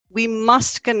We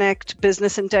must connect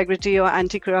business integrity or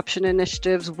anti-corruption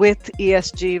initiatives with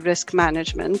ESG risk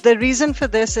management. The reason for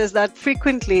this is that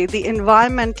frequently the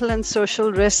environmental and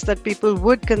social risks that people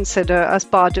would consider as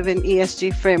part of an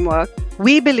ESG framework,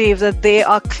 we believe that they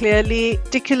are clearly,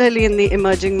 particularly in the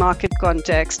emerging market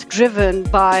context, driven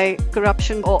by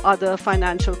corruption or other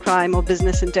financial crime or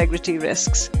business integrity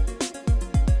risks.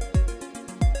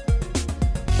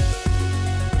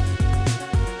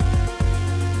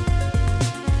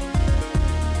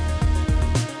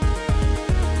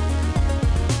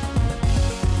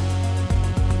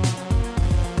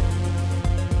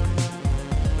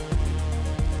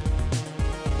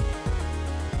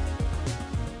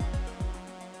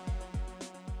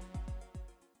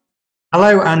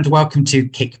 Hello and welcome to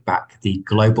Kickback, the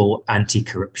Global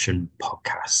Anti-Corruption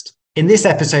Podcast. In this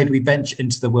episode, we venture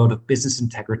into the world of business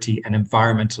integrity and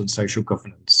environmental and social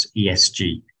governance,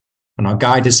 ESG. And our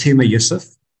guide is Huma Yusuf,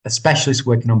 a specialist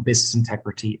working on business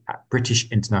integrity at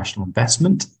British International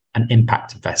Investment and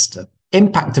Impact Investor.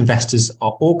 Impact investors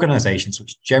are organizations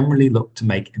which generally look to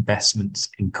make investments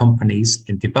in companies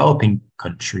in developing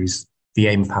countries, with the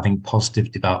aim of having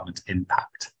positive development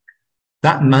impact.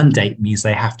 That mandate means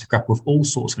they have to grapple with all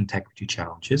sorts of integrity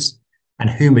challenges, and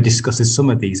Huma discusses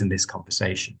some of these in this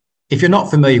conversation. If you're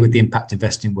not familiar with the impact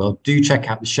investing world, do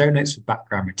check out the show notes for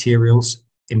background materials,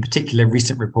 in particular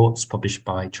recent reports published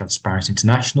by Transparency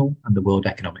International and the World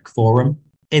Economic Forum.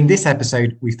 In this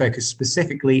episode, we focus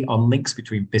specifically on links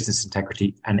between business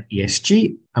integrity and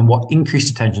ESG and what increased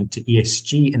attention to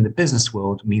ESG in the business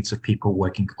world means for people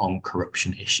working on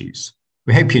corruption issues.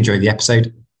 We hope you enjoy the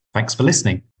episode. Thanks for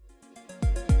listening.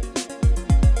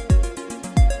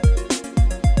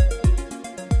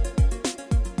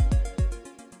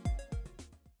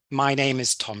 My name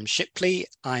is Tom Shipley.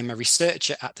 I'm a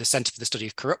researcher at the Centre for the Study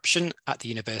of Corruption at the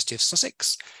University of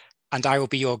Sussex, and I will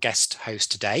be your guest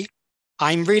host today.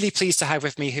 I'm really pleased to have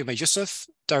with me Huma Yusuf,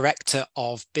 Director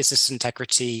of Business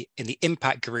Integrity in the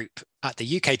Impact Group at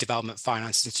the UK Development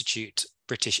Finance Institute,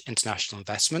 British International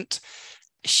Investment.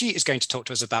 She is going to talk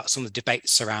to us about some of the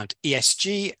debates around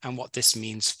ESG and what this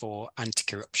means for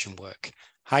anti-corruption work.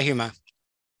 Hi, Huma.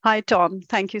 Hi, Tom.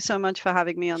 Thank you so much for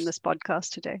having me on this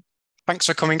podcast today. Thanks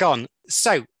for coming on.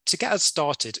 So, to get us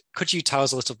started, could you tell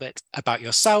us a little bit about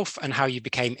yourself and how you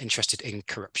became interested in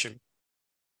corruption?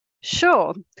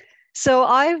 Sure. So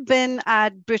I've been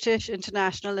at British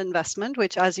International Investment,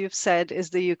 which, as you've said, is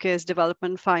the UK's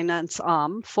development finance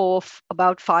arm, for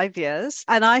about 5 years.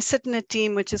 And I sit in a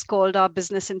team which is called our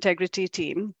Business Integrity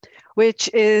Team, which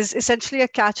is essentially a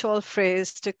catch-all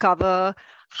phrase to cover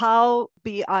how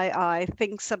BII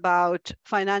thinks about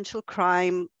financial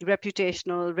crime,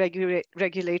 reputational,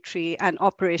 regulatory, and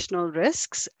operational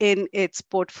risks in its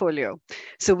portfolio.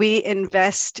 So we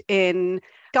invest in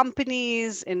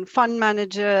companies, in fund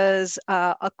managers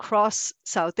across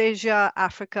South Asia,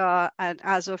 Africa, and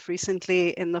as of recently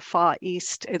in the Far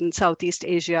East, in Southeast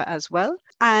Asia as well.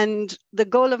 And the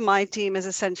goal of my team is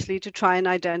essentially to try and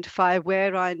identify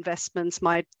where our investments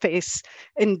might face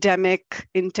endemic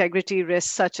integrity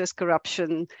risks, such as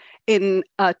corruption, to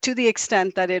the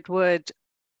extent that it would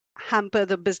hamper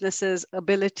the business's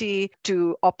ability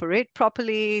to operate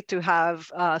properly, to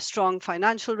have strong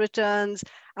financial returns,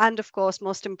 and of course,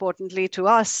 most importantly to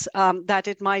us, that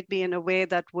it might be in a way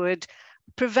that would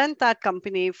prevent that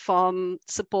company from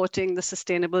supporting the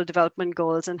sustainable development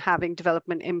goals and having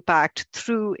development impact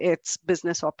through its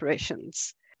business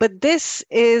operations. But this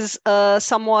is a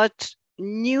somewhat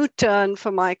new turn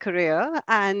for my career,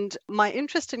 and my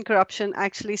interest in corruption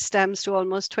actually stems to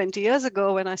almost 20 years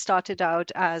ago when I started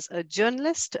out as a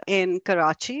journalist in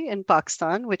Karachi in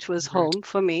Pakistan, which was home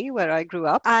for me, where I grew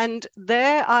up. And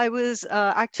there I was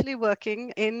actually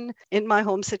working in my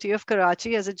home city of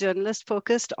Karachi as a journalist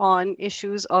focused on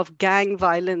issues of gang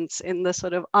violence in the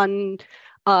sort of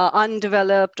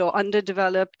undeveloped or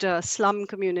underdeveloped slum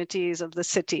communities of the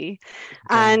city.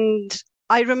 Okay. And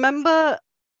I remember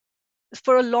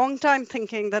for a long time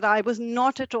thinking that I was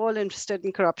not at all interested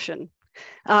in corruption.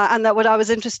 And that what I was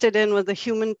interested in was the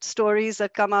human stories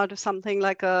that come out of something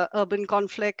like a urban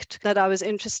conflict, that I was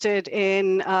interested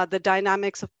in the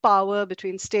dynamics of power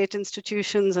between state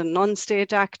institutions and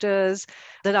non-state actors,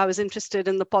 that I was interested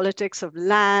in the politics of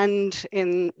land,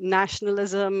 in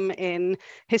nationalism, in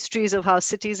histories of how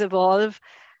cities evolve.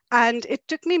 And it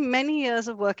took me many years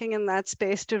of working in that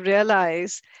space to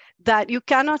realize that you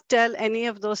cannot tell any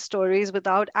of those stories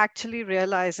without actually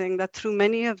realizing that through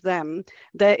many of them,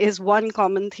 there is one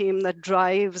common theme that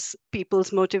drives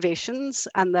people's motivations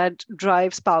and that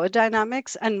drives power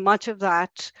dynamics. And much of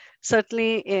that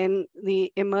certainly in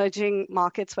the emerging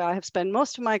markets where I have spent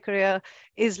most of my career,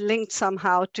 is linked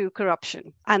somehow to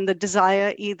corruption and the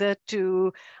desire either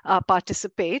to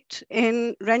participate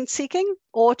in rent seeking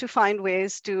or to find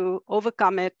ways to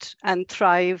overcome it and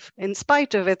thrive in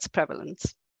spite of its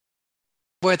prevalence.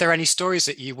 Were there any stories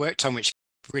that you worked on which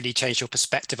really changed your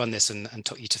perspective on this and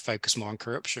taught you to focus more on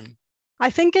corruption? I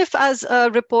think if as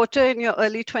a reporter in your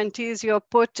early 20s, you're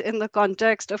put in the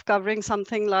context of covering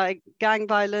something like gang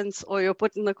violence, or you're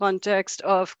put in the context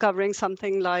of covering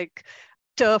something like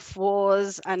turf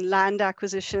wars and land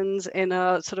acquisitions in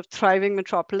a sort of thriving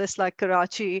metropolis like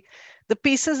Karachi, the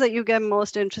pieces that you get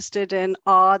most interested in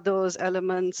are those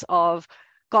elements of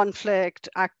conflict,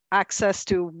 access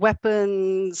to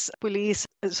weapons, police.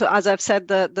 So as I've said,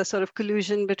 the sort of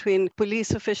collusion between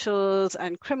police officials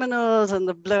and criminals and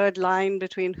the blurred line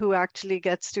between who actually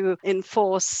gets to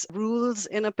enforce rules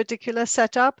in a particular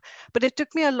setup. But it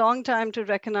took me a long time to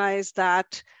recognize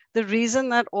that the reason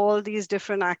that all these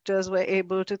different actors were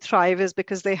able to thrive is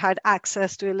because they had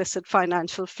access to illicit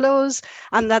financial flows,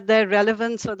 and that their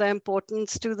relevance or their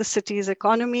importance to the city's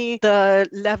economy, the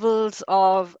levels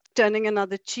of turning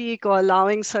another cheek or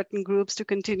allowing certain groups to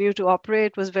continue to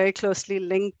operate was very closely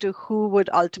linked to who would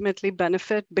ultimately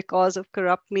benefit because of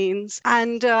corrupt means.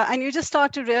 And you just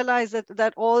start to realize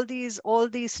that all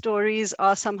these stories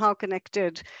are somehow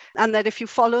connected, and that if you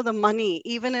follow the money,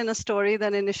 even in a story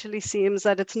that initially seems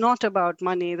that it's not about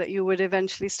money, that you would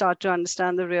eventually start to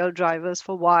understand the real drivers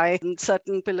for why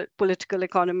certain political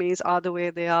economies are the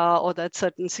way they are, or that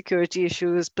certain security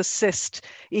issues persist,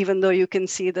 even though you can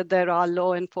see that there are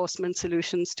law enforcement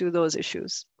solutions to those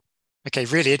issues. Okay,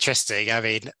 really interesting. I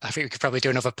mean, I think we could probably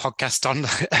do another podcast on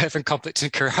urban conflict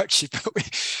in Karachi,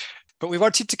 but we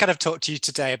wanted to kind of talk to you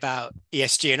today about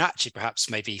ESG, and actually perhaps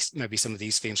maybe some of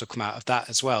these themes will come out of that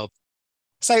as well.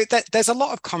 So there's a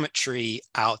lot of commentary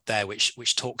out there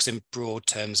which talks in broad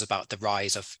terms about the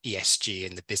rise of ESG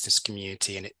in the business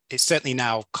community, and it's certainly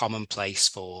now commonplace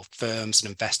for firms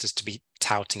and investors to be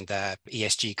touting their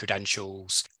ESG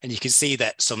credentials. And you can see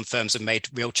that some firms have made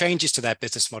real changes to their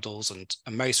business models, and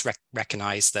most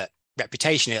recognize that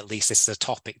reputation, at least this is a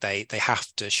topic they have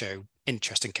to show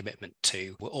interest and commitment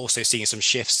to. We're also seeing some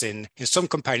shifts in some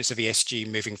components of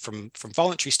ESG moving from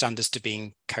voluntary standards to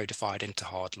being codified into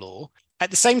hard law. At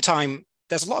the same time,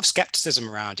 there's a lot of skepticism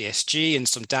around ESG and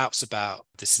some doubts about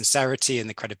the sincerity and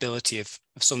the credibility of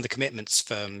some of the commitments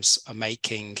firms are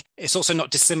making. It's also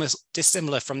not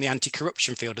dissimilar from the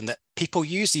anti-corruption field, in that people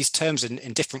use these terms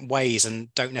in different ways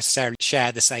and don't necessarily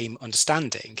share the same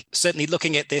understanding. Certainly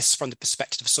looking at this from the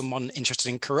perspective of someone interested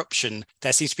in corruption,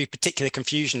 there seems to be particular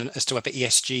confusion as to whether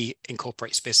ESG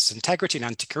incorporates business integrity and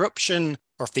anti-corruption,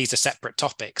 or if these are separate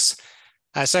topics.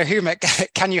 So Huma,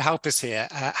 can you help us here?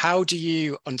 How do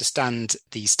you understand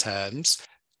these terms,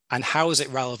 and how is it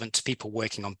relevant to people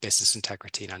working on business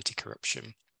integrity and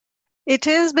anti-corruption? It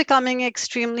is becoming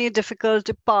extremely difficult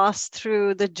to pass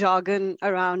through the jargon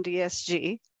around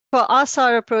ESG. For us,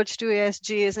 our approach to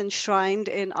ESG is enshrined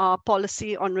in our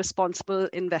policy on responsible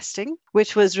investing,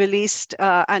 which was released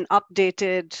and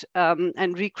updated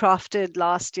and recrafted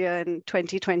last year in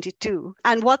 2022.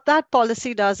 And what that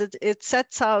policy does, it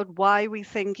sets out why we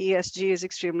think ESG is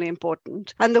extremely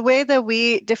important. And the way that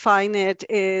we define it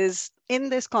is in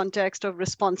this context of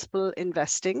responsible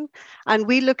investing. And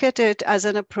we look at it as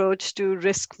an approach to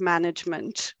risk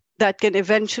management that can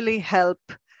eventually help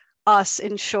us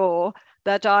ensure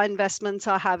that our investments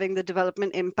are having the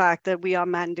development impact that we are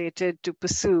mandated to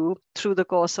pursue through the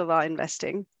course of our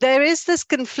investing. There is this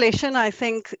conflation, I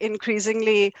think,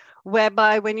 increasingly,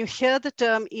 whereby when you hear the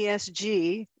term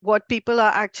ESG, what people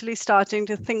are actually starting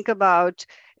to think about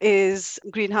is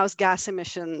greenhouse gas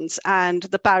emissions and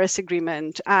the Paris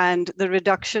Agreement and the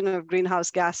reduction of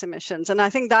greenhouse gas emissions. And I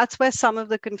think that's where some of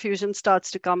the confusion starts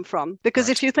to come from. Because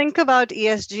if you think about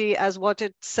ESG as what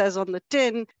it says on the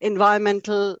tin,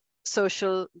 environmental,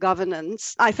 social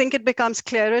governance, I think it becomes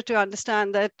clearer to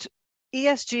understand that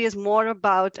ESG is more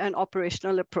about an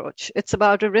operational approach. It's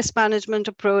about a risk management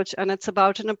approach, and it's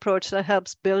about an approach that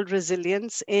helps build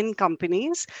resilience in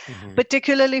companies,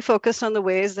 particularly focused on the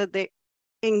ways that they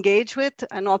engage with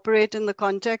and operate in the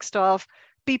context of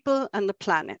people and the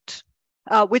planet.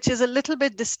 Which is a little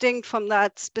bit distinct from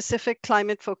that specific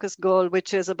climate-focused goal,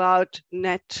 which is about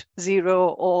net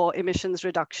zero or emissions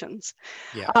reductions.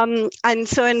 Yeah. And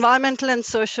so environmental and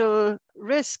social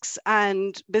risks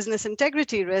and business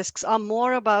integrity risks are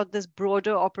more about this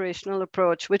broader operational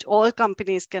approach, which all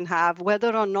companies can have,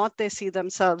 whether or not they see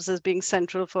themselves as being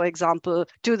central, for example,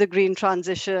 to the green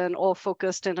transition or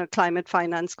focused in a climate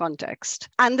finance context.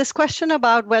 And this question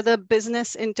about whether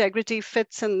business integrity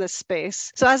fits in this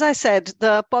space. So as I said,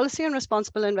 the policy on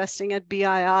responsible investing at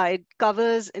BII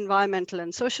covers environmental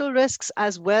and social risks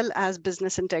as well as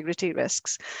business integrity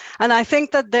risks. And I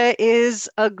think that there is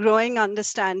a growing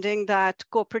understanding that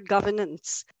corporate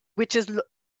governance, which is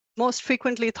most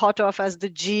frequently thought of as the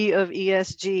G of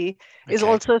ESG, is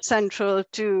also central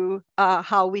to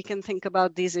how we can think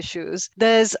about these issues.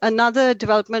 There's another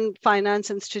development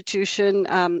finance institution,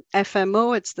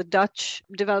 FMO, it's the Dutch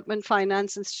Development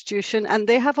Finance Institution, and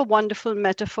they have a wonderful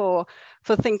metaphor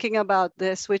for thinking about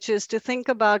this, which is to think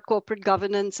about corporate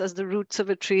governance as the roots of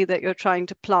a tree that you're trying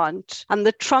to plant. And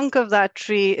the trunk of that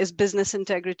tree is business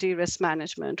integrity risk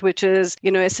management, which is,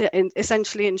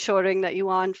 essentially ensuring that you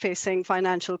aren't facing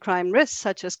financial crime risks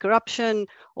such as corruption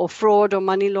or fraud or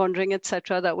money laundering,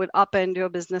 etc., that would upend your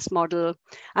business model.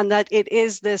 And that it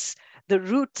is the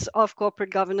roots of corporate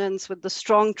governance with the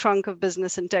strong trunk of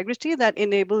business integrity that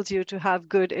enables you to have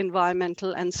good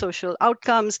environmental and social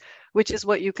outcomes, which is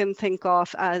what you can think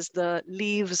of as the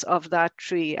leaves of that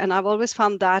tree. And I've always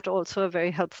found that also a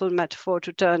very helpful metaphor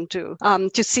to turn to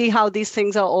see how these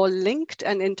things are all linked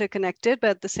and interconnected, but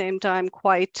at the same time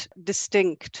quite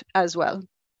distinct as well.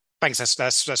 Thanks.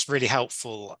 That's really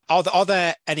helpful. Are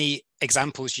there any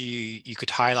examples you could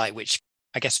highlight which,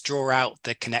 I guess, draw out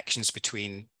the connections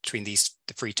between the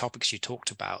three topics you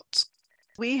talked about?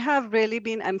 We have really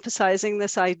been emphasizing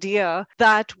this idea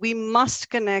that we must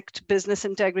connect business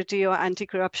integrity or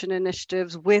anti-corruption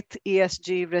initiatives with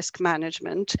ESG risk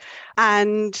management.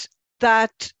 And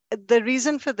that the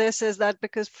reason for this is that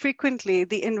because frequently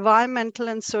the environmental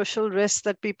and social risks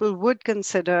that people would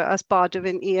consider as part of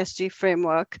an ESG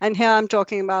framework, and here I'm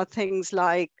talking about things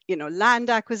like, land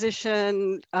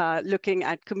acquisition, looking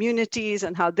at communities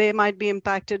and how they might be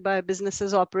impacted by a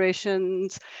business's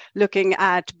operations, looking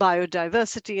at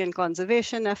biodiversity and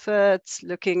conservation efforts,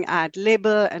 looking at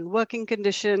labor and working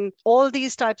condition, all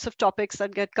these types of topics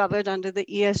that get covered under the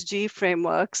ESG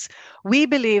frameworks. We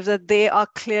believe that they are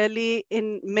clearly,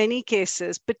 in many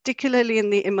cases, particularly in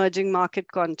the emerging market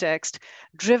context,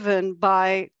 driven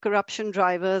by corruption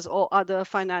drivers or other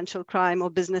financial crime or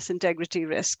business integrity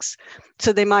risks.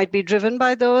 So they might be driven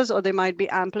by those, or they might be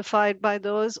amplified by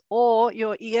those, or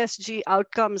your ESG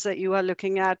outcomes that you are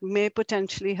looking at may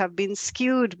potentially have been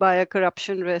skewed by a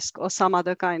corruption risk or some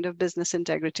other kind of business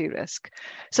integrity risk.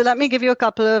 So let me give you a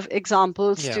couple of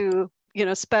examples to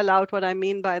spell out what I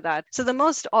mean by that. So the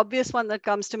most obvious one that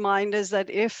comes to mind is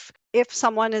that if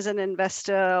someone is an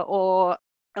investor or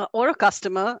a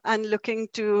customer and looking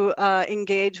to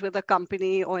engage with a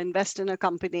company or invest in a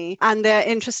company, and they're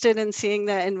interested in seeing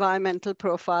their environmental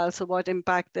profile, so what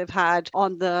impact they've had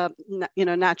on the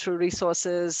natural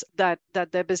resources that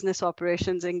their business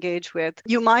operations engage with,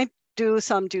 you might do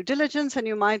some due diligence and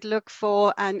you might look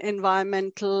for an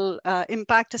environmental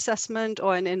impact assessment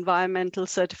or an environmental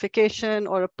certification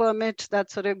or a permit that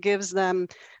sort of gives them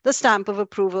the stamp of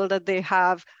approval that they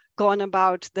have gone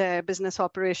about their business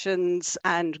operations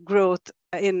and growth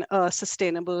in a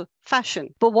sustainable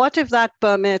fashion. But what if that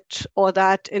permit or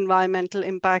that environmental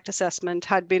impact assessment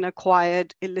had been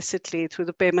acquired illicitly through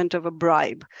the payment of a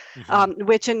bribe,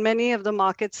 which in many of the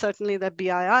markets, certainly that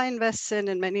BII invests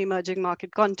in many emerging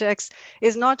market contexts,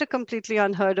 is not a completely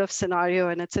unheard of scenario,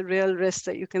 and it's a real risk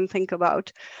that you can think about.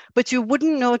 But you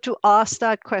wouldn't know to ask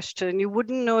that question. You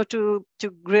wouldn't know to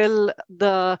grill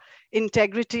the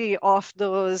integrity of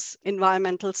those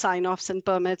environmental sign-offs and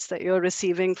permits that you're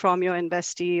receiving from your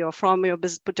investee or from your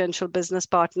potential business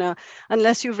partner,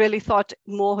 unless you've really thought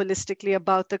more holistically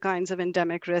about the kinds of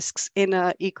endemic risks in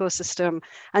an ecosystem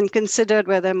and considered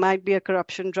where there might be a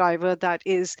corruption driver that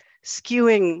is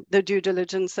skewing the due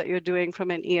diligence that you're doing from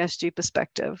an ESG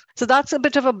perspective. So that's a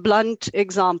bit of a blunt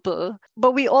example,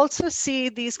 but we also see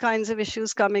these kinds of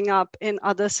issues coming up in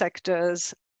other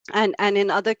sectors and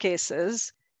in other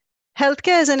cases.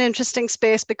 Healthcare is an interesting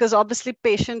space because obviously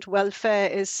patient welfare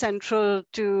is central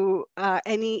to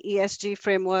any ESG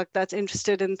framework that's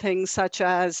interested in things such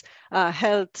as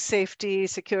health, safety,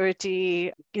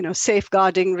 security,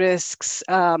 safeguarding risks,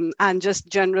 and just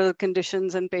general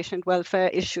conditions and patient welfare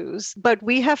issues. But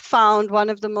we have found one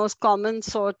of the most common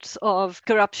sorts of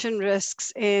corruption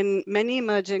risks in many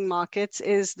emerging markets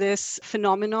is this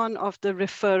phenomenon of the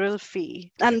referral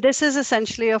fee. And this is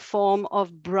essentially a form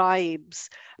of bribes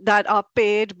that are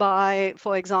paid by,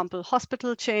 for example,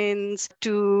 hospital chains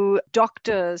to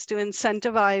doctors to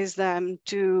incentivize them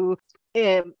to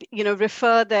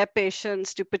refer their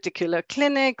patients to particular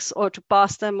clinics or to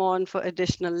pass them on for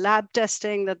additional lab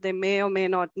testing that they may or may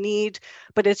not need.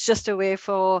 But it's just a way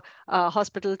for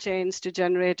hospital chains to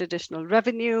generate additional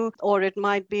revenue, or it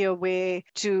might be a way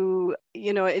to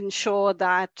ensure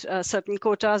that certain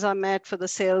quotas are met for the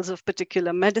sales of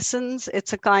particular medicines.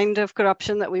 It's a kind of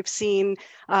corruption that we've seen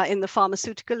in the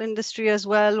pharmaceutical industry as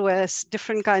well, where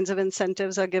different kinds of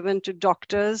incentives are given to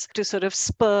doctors to sort of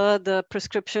spur the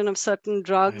prescription of certain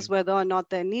drugs, whether or not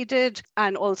they're needed,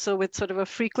 and also with sort of a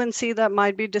frequency that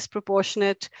might be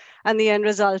disproportionate. And the end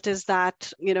result is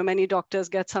that, many doctors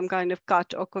get some kind of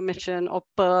cut or commission or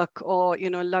perk or,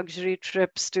 luxury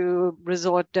trips to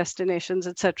resort destinations,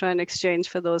 etc., in exchange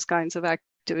for those kinds of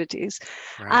activities.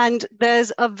 Right. And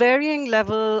there's a varying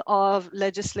level of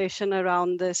legislation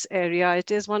around this area.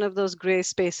 It is one of those gray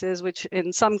spaces, which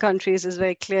in some countries is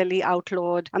very clearly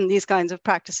outlawed. And these kinds of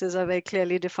practices are very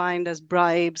clearly defined as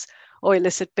bribes or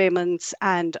illicit payments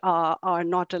and are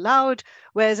not allowed.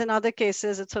 Whereas in other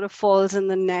cases, it sort of falls in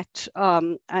the net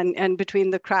and between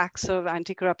the cracks of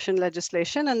anti-corruption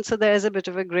legislation. And so there's a bit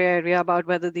of a gray area about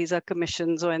whether these are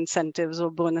commissions or incentives or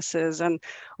bonuses and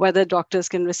whether doctors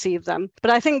can receive them.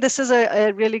 But I think this is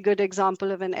a really good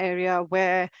example of an area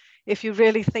where if you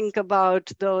really think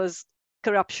about those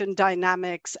corruption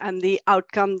dynamics and the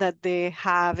outcome that they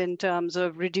have in terms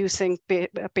of reducing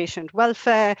patient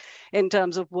welfare, in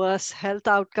terms of worse health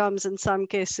outcomes in some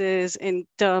cases, in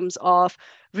terms of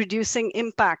reducing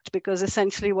impact, because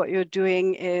essentially what you're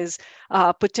doing is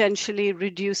potentially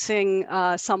reducing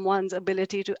someone's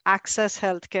ability to access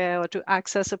healthcare or to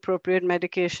access appropriate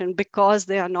medication because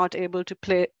they are not able to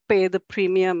pay the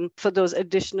premium for those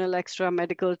additional extra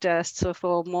medical tests or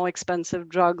for more expensive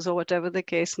drugs or whatever the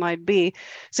case might be.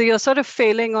 So you're sort of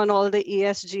failing on all the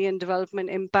ESG and development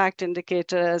impact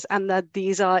indicators, and that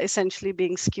these are essentially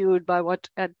being skewed by what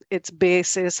at its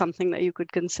base is something that you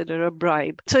could consider a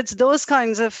bribe. So it's those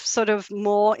kinds of sort of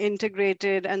more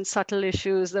integrated and subtle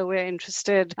issues that we're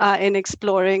interested in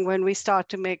exploring when we start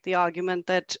to make the argument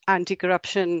that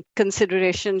anti-corruption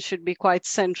considerations should be quite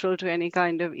central to any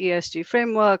kind of ESG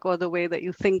framework or the way that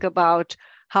you think about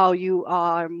how you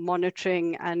are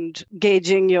monitoring and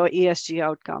gauging your ESG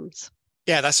outcomes.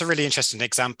 Yeah, that's a really interesting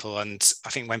example. And I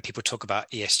think when people talk about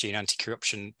ESG and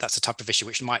anti-corruption, that's a type of issue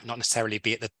which might not necessarily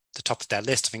be at the top of their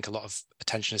list. I think a lot of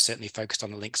attention is certainly focused on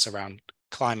the links around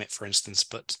climate, for instance,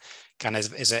 but kind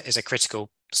of is a critical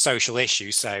social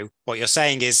issue. So what you're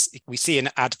saying is we see an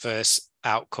adverse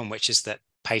outcome, which is that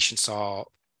patients are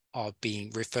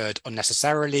being referred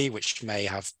unnecessarily, which may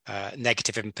have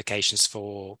negative implications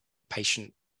for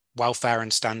patient welfare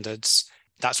and standards.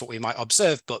 That's what we might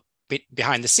observe, but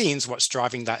behind the scenes, what's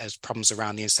driving that is problems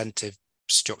around the incentive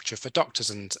structure for doctors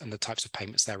and the types of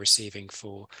payments they're receiving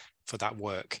for that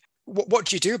work. What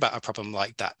do you do about a problem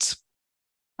like that?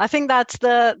 I think that's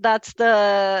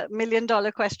the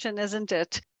million-dollar question, isn't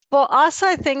it? For us,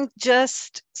 I think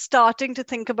just starting to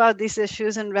think about these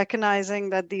issues and recognizing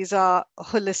that these are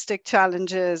holistic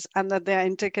challenges and that they're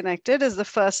interconnected is the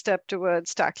first step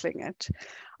towards tackling it.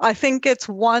 I think it's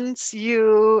once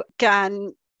you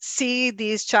can see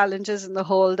these challenges in the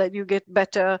whole that you get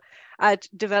better at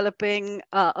developing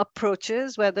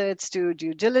approaches, whether it's to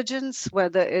due diligence,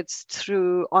 whether it's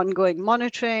through ongoing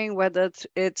monitoring, whether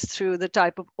it's through the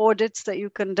type of audits that you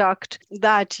conduct,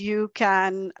 that you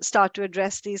can start to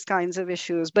address these kinds of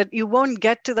issues. But you won't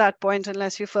get to that point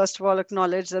unless you first of all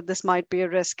acknowledge that this might be a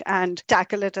risk and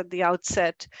tackle it at the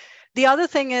outset. The other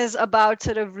thing is about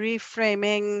sort of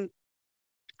reframing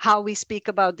how we speak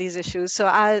about these issues. So,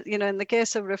 in the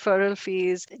case of referral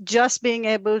fees, just being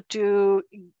able to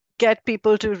get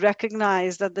people to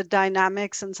recognize that the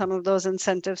dynamics in some of those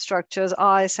incentive structures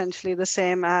are essentially the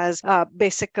same as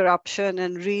basic corruption,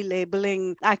 and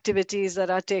relabeling activities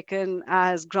that are taken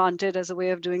as granted as a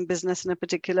way of doing business in a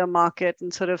particular market,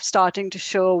 and sort of starting to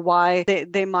show why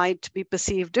they might be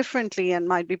perceived differently and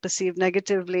might be perceived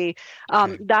negatively.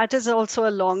 That is also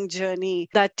a long journey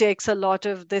that takes a lot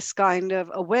of this kind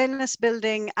of awareness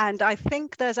building. And I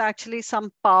think there's actually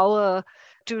some power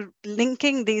to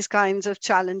linking these kinds of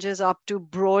challenges up to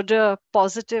broader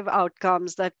positive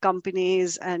outcomes that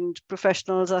companies and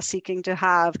professionals are seeking to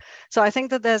have. So I think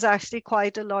that there's actually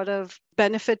quite a lot of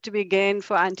benefit to be gained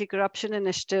for anti-corruption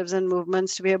initiatives and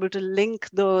movements to be able to link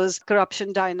those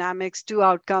corruption dynamics to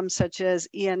outcomes such as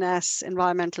ENS,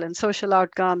 environmental and social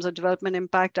outcomes, or development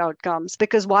impact outcomes.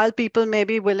 Because while people may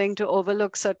be willing to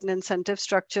overlook certain incentive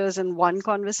structures in one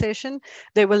conversation,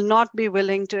 they will not be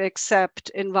willing to accept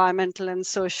environmental and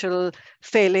social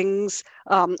failings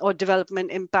or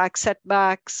development impact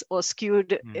setbacks or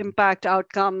skewed impact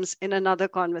outcomes in another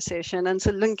conversation. And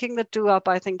so linking the two up,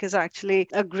 I think, is actually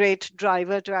a great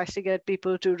driver to actually get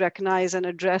people to recognize and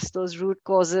address those root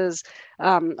causes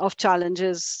of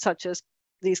challenges such as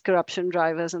these corruption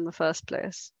drivers in the first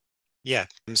place. Yeah.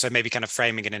 So maybe kind of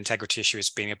framing an integrity issue as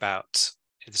being about,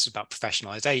 this is about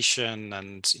professionalization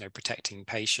and, protecting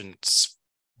patients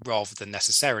rather than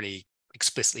necessarily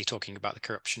explicitly talking about the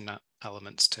corruption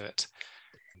elements to it.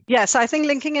 Yes, I think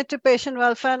linking it to patient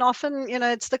welfare, and often,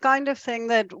 it's the kind of thing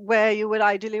that where you would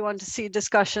ideally want to see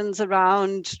discussions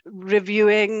around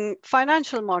reviewing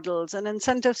financial models and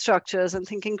incentive structures and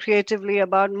thinking creatively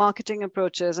about marketing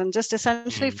approaches and just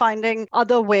essentially finding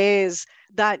other ways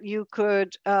that you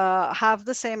could have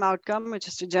the same outcome, which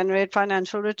is to generate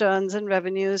financial returns and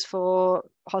revenues for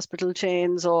hospital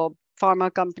chains or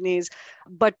pharma companies,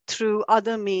 but through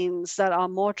other means that are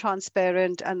more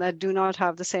transparent and that do not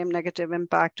have the same negative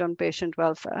impact on patient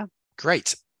welfare.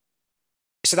 Great.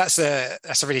 So that's a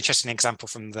really interesting example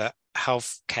from the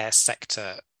healthcare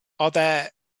sector. Are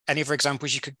there any other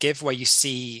examples you could give where you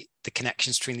see the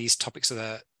connections between these topics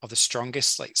are the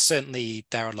strongest? Like certainly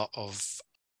there are a lot of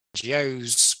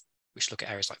NGOs which look at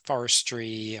areas like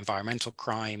forestry, environmental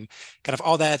crime. Kind of,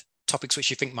 are there topics which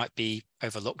you think might be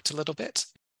overlooked a little bit?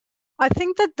 I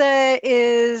think that there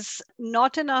is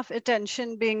not enough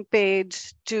attention being paid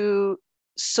to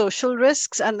social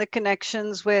risks and the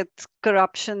connections with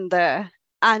corruption there.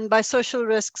 And by social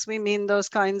risks, we mean those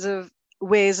kinds of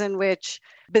ways in which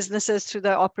businesses through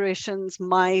their operations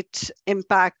might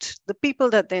impact the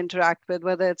people that they interact with,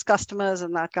 whether it's customers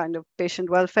and that kind of patient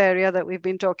welfare area that we've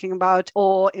been talking about,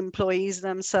 or employees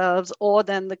themselves, or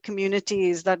then the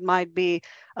communities that might be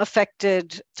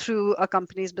affected through a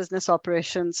company's business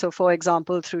operations. So, for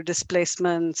example, through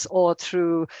displacements or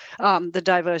through the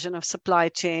diversion of supply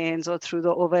chains or through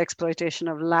the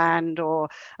overexploitation of land or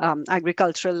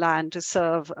agricultural land to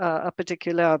serve a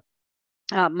particular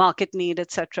market need,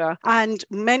 etc. And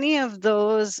many of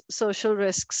those social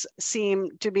risks seem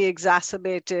to be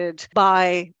exacerbated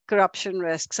by corruption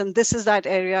risks. And this is that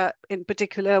area in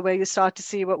particular where you start to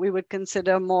see what we would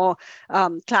consider more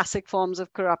classic forms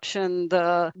of corruption,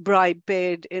 the bribe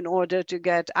paid in order to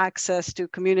get access to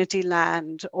community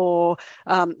land, or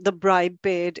the bribe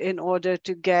paid in order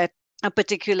to get a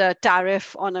particular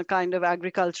tariff on a kind of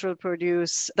agricultural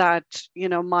produce that,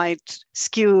 might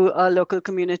skew a local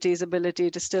community's ability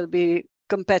to still be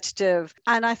competitive.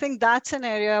 And I think that's an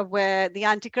area where the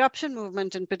anti-corruption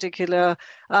movement in particular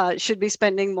should be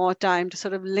spending more time to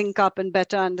sort of link up and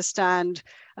better understand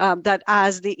that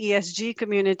as the ESG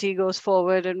community goes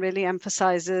forward and really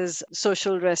emphasizes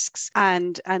social risks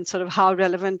and sort of how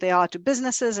relevant they are to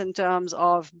businesses in terms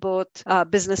of both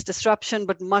business disruption,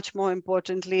 but much more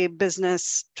importantly,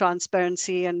 business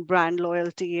transparency and brand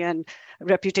loyalty and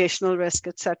reputational risk,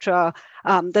 etc.,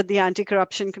 that the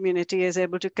anti-corruption community is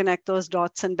able to connect those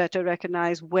dots and better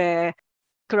recognize where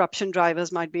corruption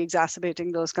drivers might be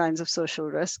exacerbating those kinds of social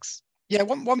risks. Yeah,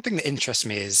 one thing that interests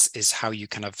me is how you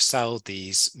kind of sell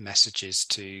these messages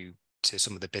to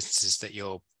some of the businesses that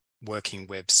you're working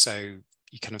with. So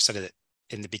you kind of said it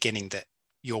in the beginning that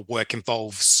your work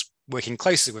involves working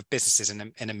closely with businesses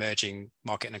in emerging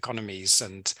market and economies.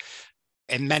 And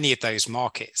in many of those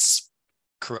markets,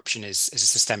 corruption is a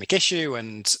systemic issue,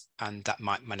 and that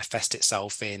might manifest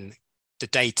itself in the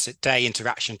day-to-day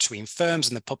interaction between firms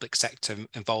and the public sector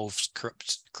involves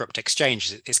corrupt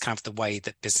exchange. It's kind of the way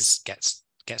that business gets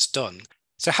done.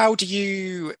 So how do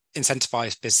you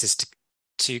incentivize businesses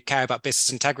to care about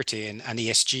business integrity and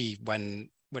ESG when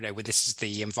this is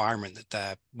the environment that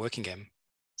they're working in?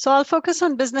 So I'll focus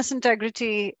on business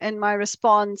integrity in my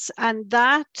response, and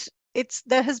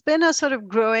there has been a sort of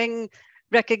growing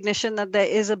recognition that there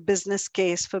is a business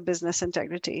case for business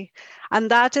integrity.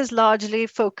 And that is largely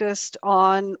focused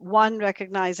on, one,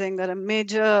 recognizing that a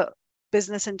major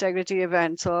business integrity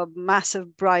event, so a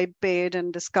massive bribe paid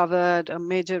and discovered, a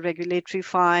major regulatory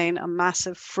fine, a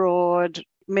massive fraud,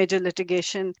 major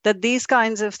litigation, that these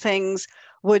kinds of things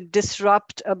would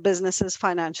disrupt a business's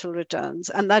financial returns.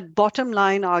 And that bottom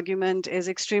line argument is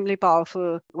extremely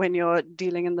powerful when you're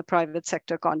dealing in the private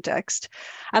sector context.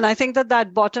 And I think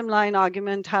that bottom line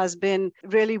argument has been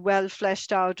really well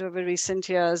fleshed out over recent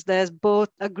years. There's both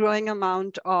a growing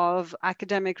amount of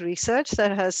academic research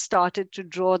that has started to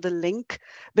draw the link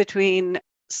between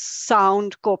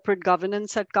sound corporate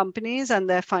governance at companies and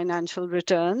their financial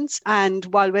returns. And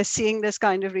while we're seeing this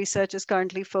kind of research is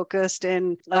currently focused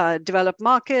in developed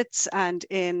markets and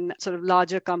in sort of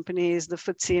larger companies, the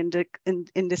FTSE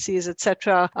indices,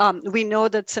 etc., we know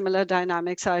that similar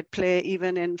dynamics are at play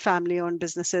even in family-owned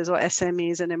businesses or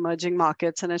SMEs in emerging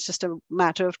markets. And it's just a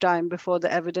matter of time before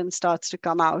the evidence starts to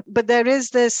come out. But there's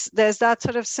that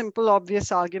sort of simple,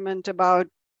 obvious argument about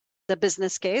the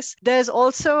business case. There's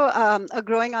also a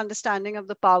growing understanding of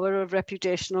the power of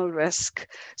reputational risk,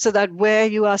 so that where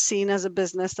you are seen as a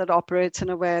business that operates in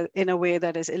a way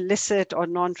that is illicit or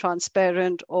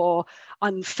non-transparent or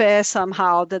unfair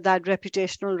somehow, that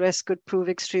reputational risk could prove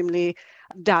extremely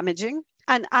damaging.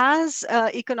 And as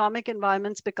economic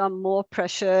environments become more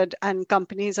pressured and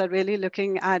companies are really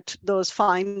looking at those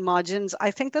fine margins,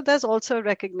 I think that there's also a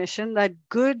recognition that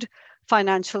good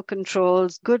financial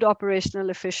controls, good operational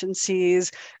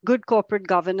efficiencies, good corporate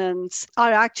governance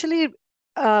are actually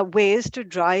ways to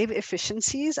drive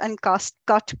efficiencies and cut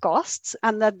costs,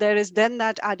 and that there is then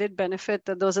that added benefit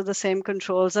that those are the same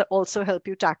controls that also help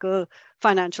you tackle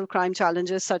financial crime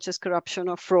challenges such as corruption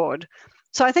or fraud.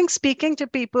 So I think speaking to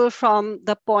people from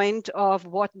the point of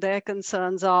what their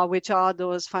concerns are, which are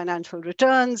those financial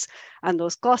returns and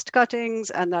those cost cuttings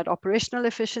and that operational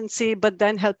efficiency, but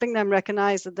then helping them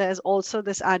recognize that there's also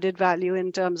this added value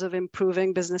in terms of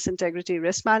improving business integrity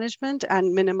risk management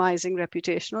and minimizing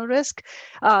reputational risk,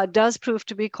 does prove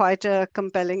to be quite a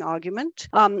compelling argument.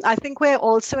 I think we're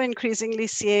also increasingly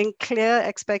seeing clear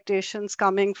expectations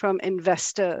coming from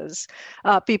investors,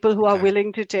 people who are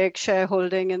willing to take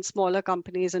shareholding in smaller companies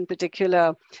in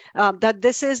particular, that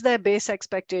this is their base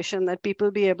expectation, that people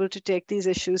be able to take these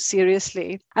issues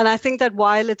seriously. And I think that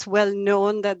while it's well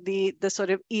known that the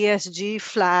sort of ESG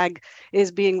flag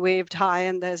is being waved high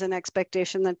and there's an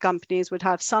expectation that companies would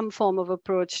have some form of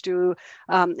approach to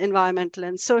environmental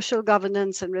and social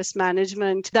governance and risk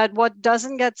management, that what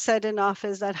doesn't get said enough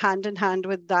is that hand in hand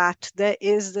with that, there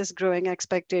is this growing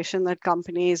expectation that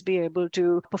companies be able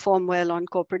to perform well on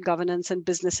corporate governance and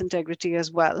business integrity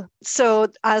as well. So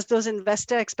as those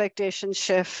investor expectations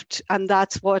shift, and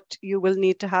that's what you will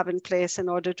need to have in place in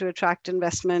order to attract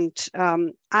investment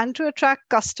and to attract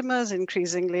customers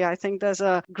increasingly, I think there's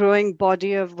a growing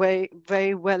body of very,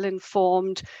 very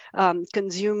well-informed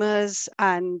consumers,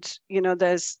 and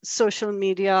there's social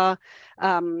media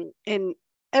in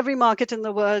every market in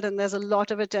the world, and there's a lot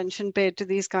of attention paid to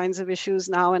these kinds of issues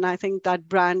now. And I think that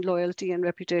brand loyalty and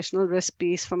reputational risk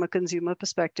piece from a consumer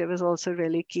perspective is also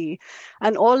really key.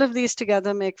 And all of these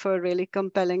together make for a really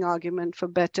compelling argument for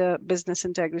better business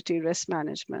integrity risk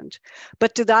management.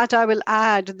 But to that, I will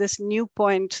add this new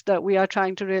point that we are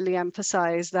trying to really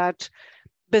emphasize, that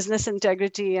business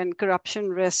integrity and corruption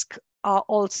risk are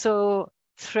also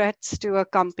threats to a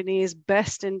company's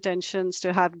best intentions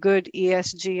to have good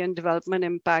ESG and development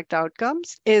impact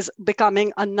outcomes, is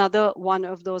becoming another one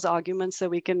of those arguments that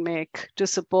we can make to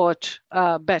support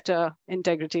better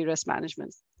integrity risk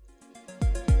management.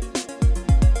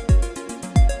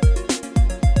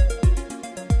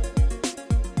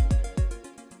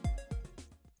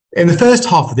 In the first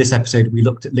half of this episode, we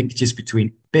looked at linkages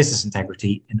between business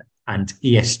integrity and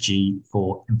ESG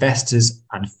for investors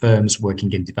and firms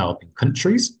working in developing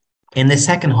countries. In the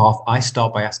second half, I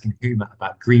start by asking Huma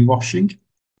about greenwashing,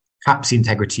 perhaps the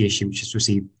integrity issue which has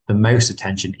received the most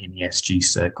attention in ESG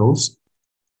circles.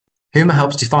 Huma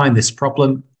helps define this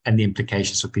problem and the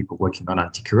implications for people working on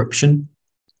anti-corruption.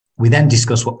 We then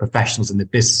discuss what professionals in the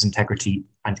business integrity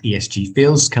and ESG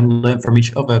fields can learn from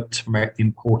each other to promote the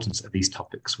importance of these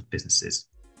topics with businesses.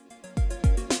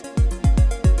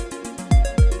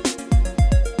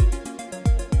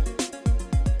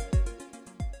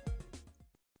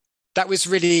 That was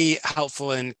really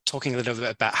helpful in talking a little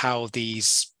bit about how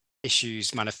these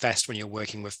issues manifest when you're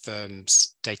working with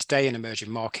firms day to day in emerging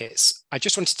markets. I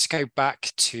just wanted to go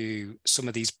back to some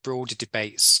of these broader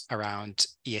debates around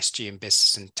ESG and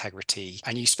business integrity.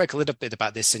 And you spoke a little bit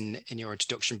about this in your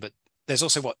introduction, but there's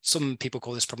also what some people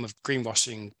call this problem of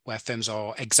greenwashing, where firms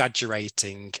are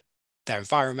exaggerating their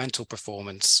environmental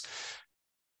performance.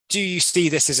 Do you see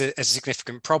this as a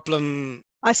significant problem?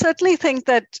 I certainly think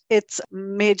that it's a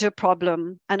major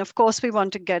problem. And of course, we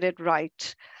want to get it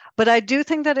right. But I do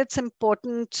think that it's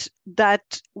important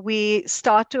that we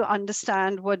start to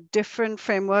understand what different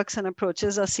frameworks and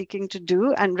approaches are seeking to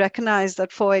do, and recognize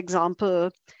that, for example,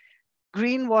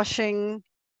 greenwashing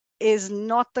is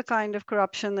not the kind of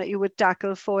corruption that you would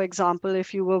tackle, for example,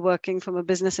 if you were working from a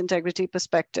business integrity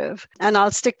perspective. And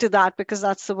I'll stick to that because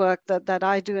that's the work that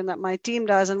I do and that my team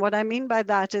does. And what I mean by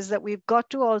that is that we've got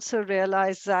to also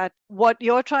realize that what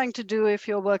you're trying to do if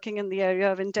you're working in the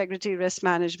area of integrity risk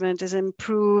management is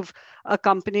improve a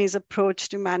company's approach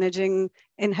to managing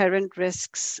inherent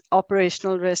risks,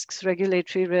 operational risks,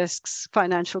 regulatory risks,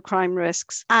 financial crime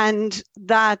risks. And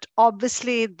that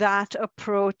obviously that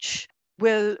approach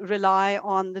will rely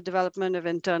on the development of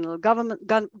internal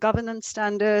governance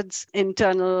standards,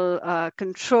 internal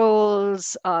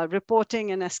controls,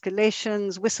 reporting and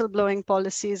escalations, whistleblowing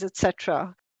policies,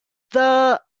 etc.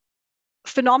 The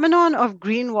phenomenon of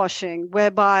greenwashing,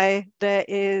 whereby there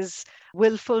is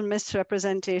willful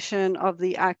misrepresentation of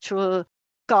the actual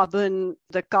carbon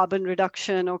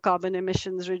reduction or carbon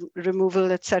emissions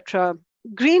removal, etc.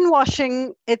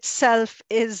 Greenwashing itself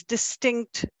is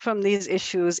distinct from these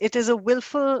issues. It is a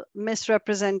willful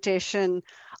misrepresentation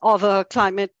of a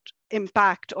climate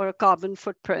impact or a carbon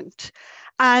footprint.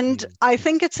 And I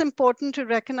think it's important to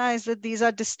recognize that these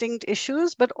are distinct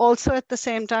issues, but also at the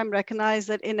same time recognize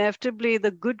that inevitably the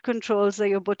good controls that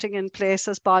you're putting in place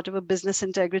as part of a business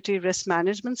integrity risk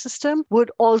management system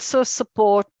would also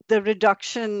support the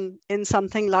reduction in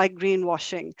something like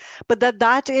greenwashing, but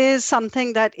that is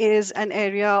something that is an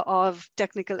area of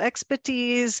technical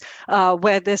expertise,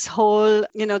 where this whole,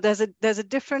 there's a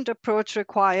different approach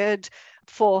required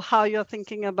for how you're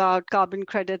thinking about carbon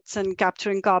credits and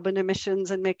capturing carbon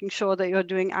emissions and making sure that you're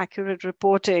doing accurate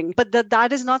reporting. But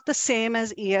that is not the same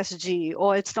as ESG,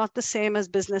 or it's not the same as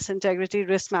business integrity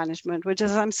risk management, which,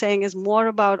 as I'm saying, is more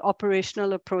about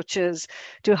operational approaches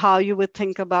to how you would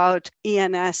think about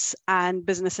ENS and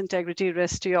business integrity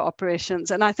risk to your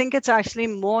operations. And I think it's actually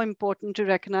more important to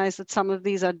recognize that some of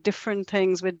these are different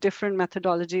things with different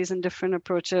methodologies and different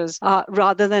approaches,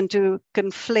 rather than to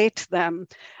conflate them,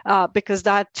 because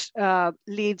that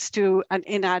leads to an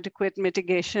inadequate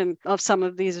mitigation of some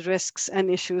of these risks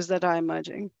and issues that are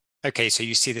emerging. Okay, so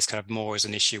you see this kind of more as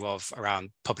an issue of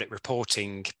around public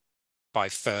reporting by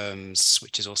firms,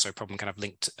 which is also a problem kind of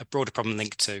linked, a broader problem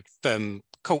linked to firm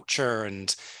culture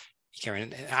and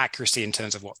accuracy in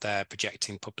terms of what they're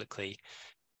projecting publicly.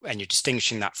 And you're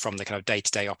distinguishing that from the kind of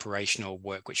day-to-day operational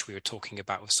work, which we were talking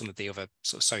about with some of the other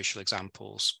sort of social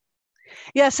examples.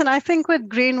 Yes, and I think with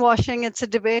greenwashing, it's a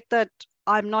debate that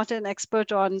I'm not an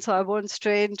expert on, so I won't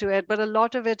stray into it, but a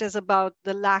lot of it is about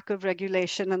the lack of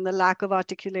regulation and the lack of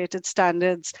articulated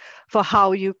standards for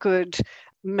how you could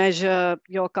measure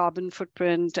your carbon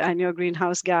footprint and your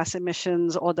greenhouse gas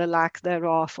emissions, or the lack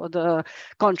thereof, or the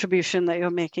contribution that you're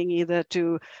making either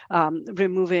to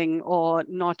removing or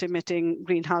not emitting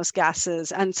greenhouse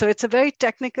gases. And so it's a very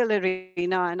technical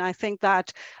arena. And I think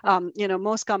that,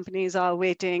 most companies are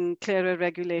awaiting clearer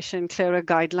regulation, clearer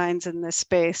guidelines in this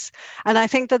space. And I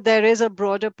think that there is a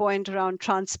broader point around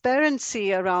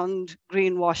transparency around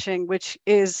greenwashing, which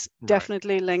is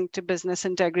definitely linked to business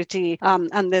integrity.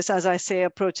 And this, as I say,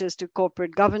 approaches to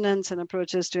corporate governance and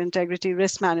approaches to integrity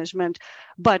risk management,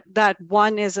 but that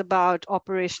one is about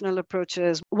operational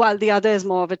approaches while the other is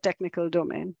more of a technical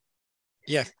domain.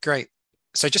 Yeah, great.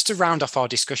 So just to round off our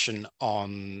discussion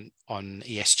on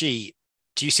ESG,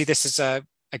 do you see this as a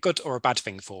good or a bad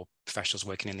thing for professionals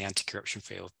working in the anti-corruption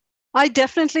field? I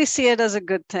definitely see it as a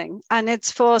good thing, and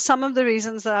it's for some of the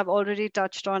reasons that I've already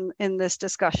touched on in this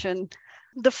discussion.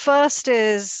 The first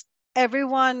is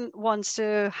everyone wants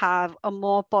to have a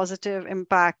more positive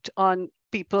impact on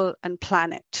people and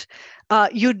planet.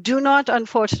 You do not,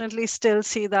 unfortunately, still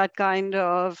see that kind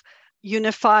of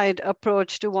unified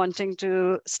approach to wanting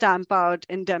to stamp out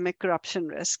endemic corruption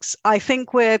risks. I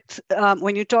think with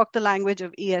when you talk the language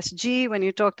of ESG, when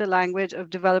you talk the language of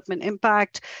development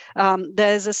impact,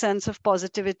 there's a sense of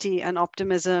positivity and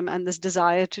optimism and this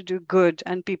desire to do good,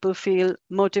 and people feel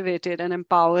motivated and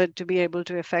empowered to be able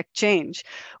to effect change.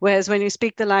 Whereas when you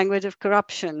speak the language of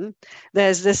corruption,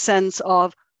 there's this sense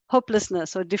of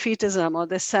hopelessness or defeatism, or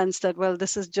this sense that, well,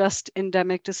 this is just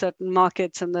endemic to certain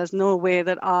markets and there's no way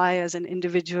that I as an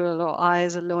individual or I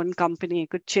as a lone company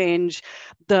could change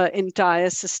the entire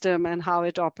system and how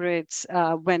it operates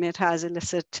when it has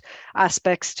illicit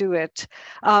aspects to it.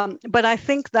 But I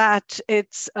think that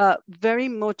it's very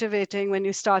motivating when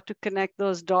you start to connect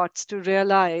those dots to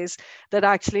realize that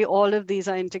actually all of these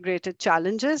are integrated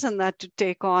challenges, and that to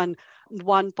take on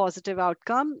one positive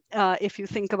outcome if you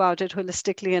think about it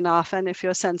holistically enough, and if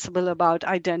you're sensible about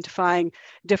identifying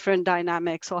different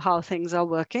dynamics or how things are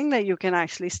working, that you can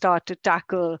actually start to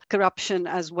tackle corruption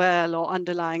as well, or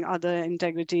underlying other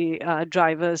integrity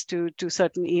drivers to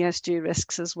certain ESG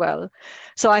risks as well.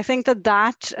 So I think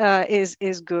that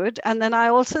is good. And then I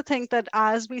also think that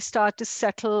as we start to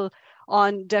settle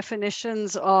on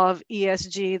definitions of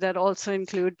ESG that also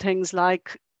include things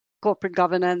like corporate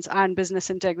governance and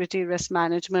business integrity risk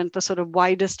management, the sort of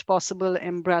widest possible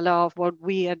umbrella of what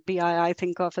we at BII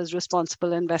think of as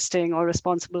responsible investing or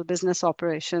responsible business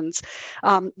operations,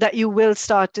 that you will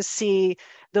start to see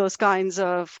those kinds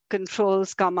of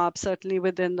controls come up, certainly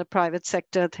within the private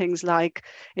sector, things like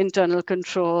internal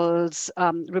controls,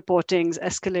 reportings,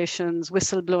 escalations,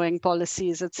 whistleblowing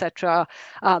policies, etc.,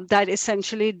 that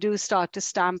essentially do start to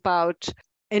stamp out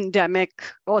endemic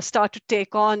or start to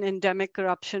take on endemic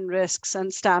corruption risks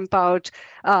and stamp out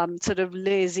sort of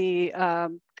lazy,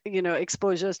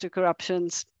 exposures to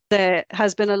corruptions. There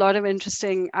has been a lot of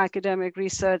interesting academic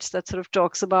research that sort of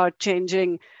talks about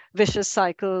changing vicious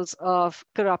cycles of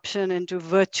corruption into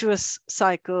virtuous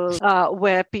cycles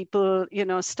where people,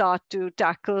 start to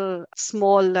tackle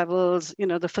small levels,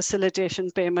 the facilitation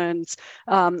payments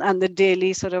and the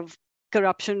daily sort of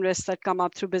corruption risks that come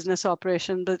up through business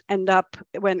operations, but end up,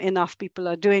 when enough people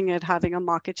are doing it, having a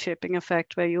market shaping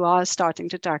effect where you are starting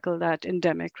to tackle that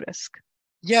endemic risk.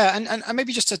 Yeah, and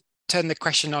maybe just to turn the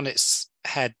question on its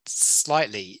head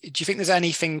slightly, do you think there's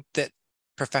anything that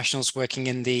professionals working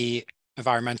in the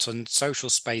environmental and social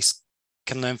space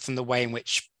can learn from the way in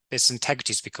which business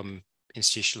integrity has become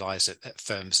institutionalized at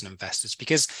firms and investors?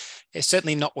 Because it's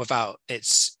certainly not without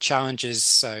its challenges.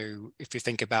 So if you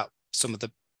think about some of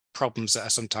the problems that are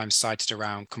sometimes cited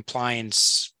around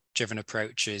compliance-driven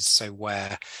approaches, so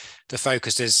where the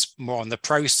focus is more on the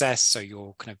process, so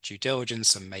your kind of due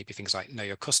diligence and maybe things like know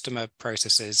your customer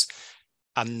processes,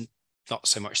 and not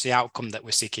so much the outcome that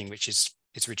we're seeking, which is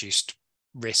reduced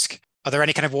risk. Are there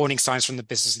any kind of warning signs from the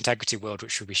business integrity world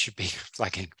which we should be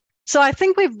flagging? So I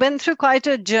think we've been through quite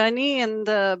a journey in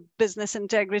the business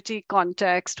integrity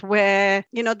context where,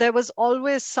 there was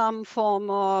always some form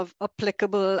of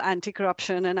applicable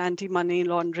anti-corruption and anti-money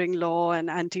laundering law and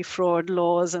anti-fraud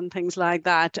laws and things like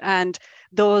that. And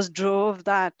those drove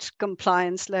that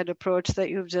compliance-led approach that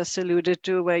you've just alluded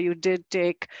to, where you did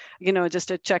take,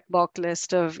 just a checkbox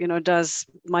list of, does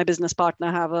my business partner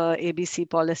have a ABC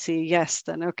policy? Yes,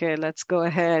 then okay, let's go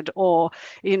ahead. Or,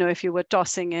 if you were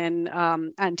tossing in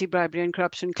anti-bribery and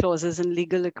corruption clauses in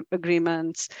legal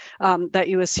agreements, that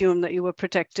you assume that you were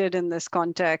protected in this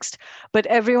context. But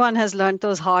everyone has learned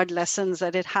those hard lessons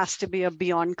that it has to be a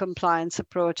beyond compliance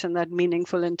approach, and that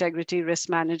meaningful integrity risk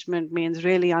management means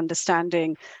really understanding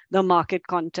the market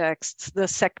context, the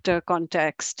sector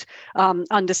context,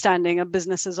 understanding a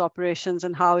business's operations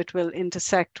and how it will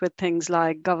intersect with things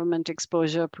like government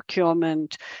exposure,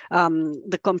 procurement,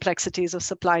 the complexities of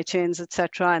supply chains,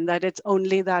 etc., and that it's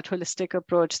only that holistic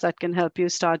approach that can help you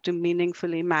start to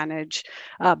meaningfully manage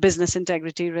business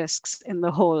integrity risks in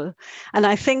the whole. And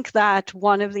I think that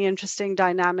one of the interesting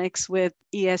dynamics with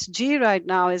ESG right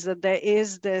now is that there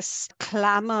is this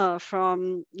clamor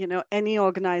from any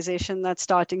organization that's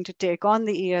starting to take on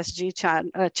the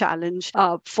ESG challenge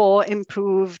for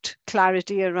improved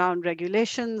clarity around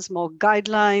regulations, more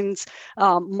guidelines,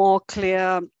 more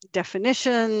clear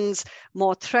definitions,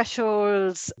 more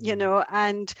thresholds,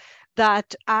 and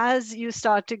that as you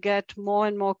start to get more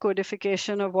and more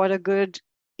codification of what a good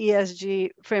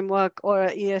ESG framework or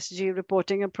a ESG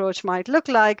reporting approach might look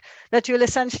like, that you'll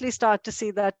essentially start to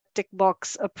see that tick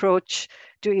box approach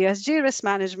to ESG risk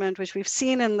management, which we've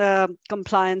seen in the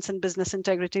compliance and business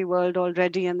integrity world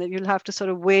already, and that you'll have to sort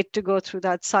of wait to go through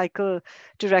that cycle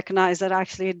to recognize that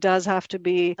actually it does have to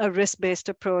be a risk-based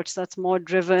approach that's more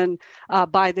driven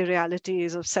by the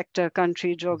realities of sector,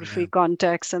 country, geography,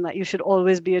 context, and that you should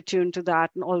always be attuned to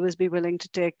that and always be willing to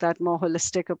take that more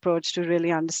holistic approach to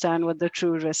really understand what the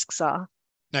true risks are.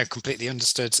 No, completely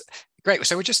understood. Great.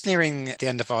 So we're just nearing the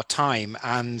end of our time,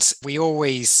 and we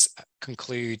always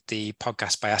conclude the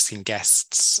podcast by asking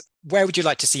guests, where would you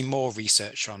like to see more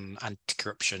research on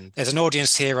anti-corruption? There's an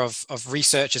audience here of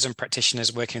researchers and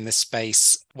practitioners working in this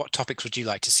space. What topics would you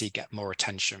like to see get more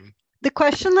attention? The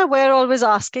question that we're always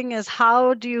asking is,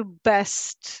 how do you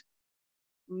best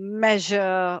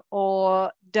measure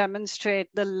or demonstrate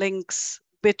the links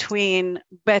between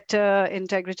better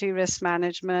integrity risk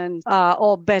management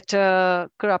or better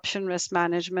corruption risk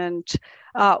management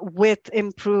with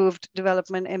improved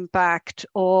development impact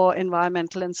or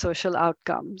environmental and social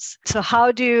outcomes. So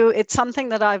it's something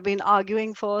that I've been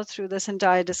arguing for through this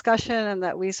entire discussion, and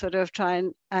that we sort of try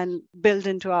and build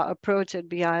into our approach at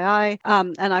BII.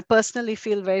 And I personally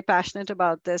feel very passionate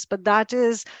about this, but that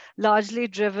is largely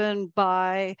driven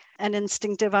by an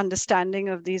instinctive understanding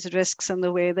of these risks and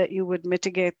the way that you would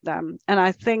mitigate them. And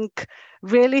I think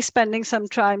really spending some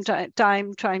time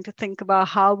trying to think about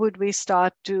how would we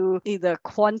start to either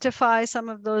quantify some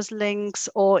of those links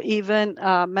or even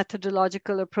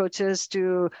methodological approaches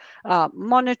to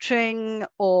monitoring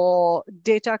or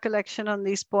data collection on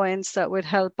these points that would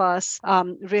help us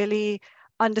really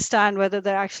understand whether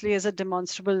there actually is a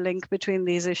demonstrable link between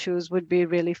these issues would be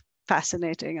really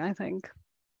fascinating, I think.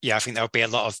 Yeah, I think there'll be a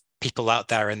lot of people out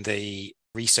there in the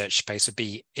research space would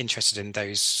be interested in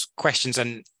those questions.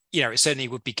 And, it certainly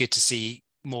would be good to see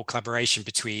more collaboration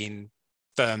between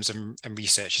firms and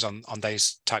researchers on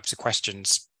those types of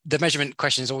questions. The measurement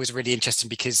question is always really interesting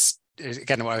because,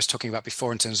 again, what I was talking about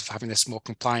before in terms of having this more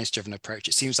compliance-driven approach,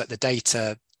 it seems like the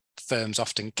data firms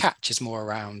often catch is more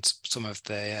around some of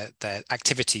their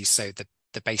activities, so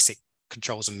the basic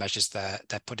controls and measures they're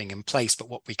putting in place. But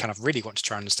what we kind of really want to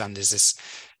try and understand is this,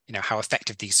 how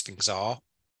effective these things are,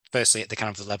 firstly at the kind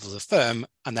of the level of the firm,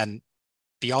 and then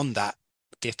beyond that,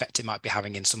 the effect it might be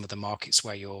having in some of the markets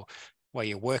where you're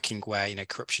working, where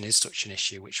corruption is such an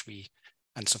issue,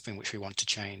 and something which we want to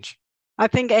change. I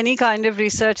think any kind of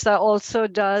research that also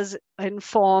does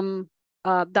inform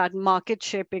that market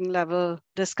shaping level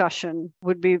discussion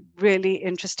would be really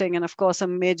interesting, and of course a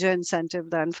major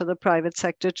incentive then for the private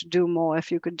sector to do more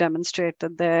if you could demonstrate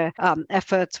that their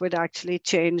efforts would actually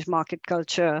change market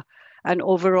culture and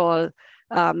overall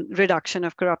reduction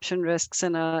of corruption risks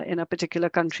in a particular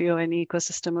country or an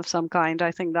ecosystem of some kind. I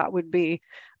think that would be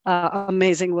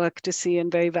amazing work to see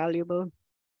and very valuable.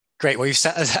 Great. Well, you've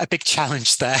set a big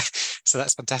challenge there. So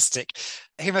that's fantastic.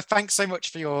 Huma, thanks so much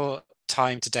for your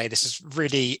time today. This is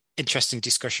really interesting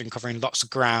discussion covering lots of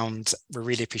ground. We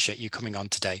really appreciate you coming on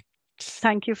today.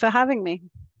 Thank you for having me.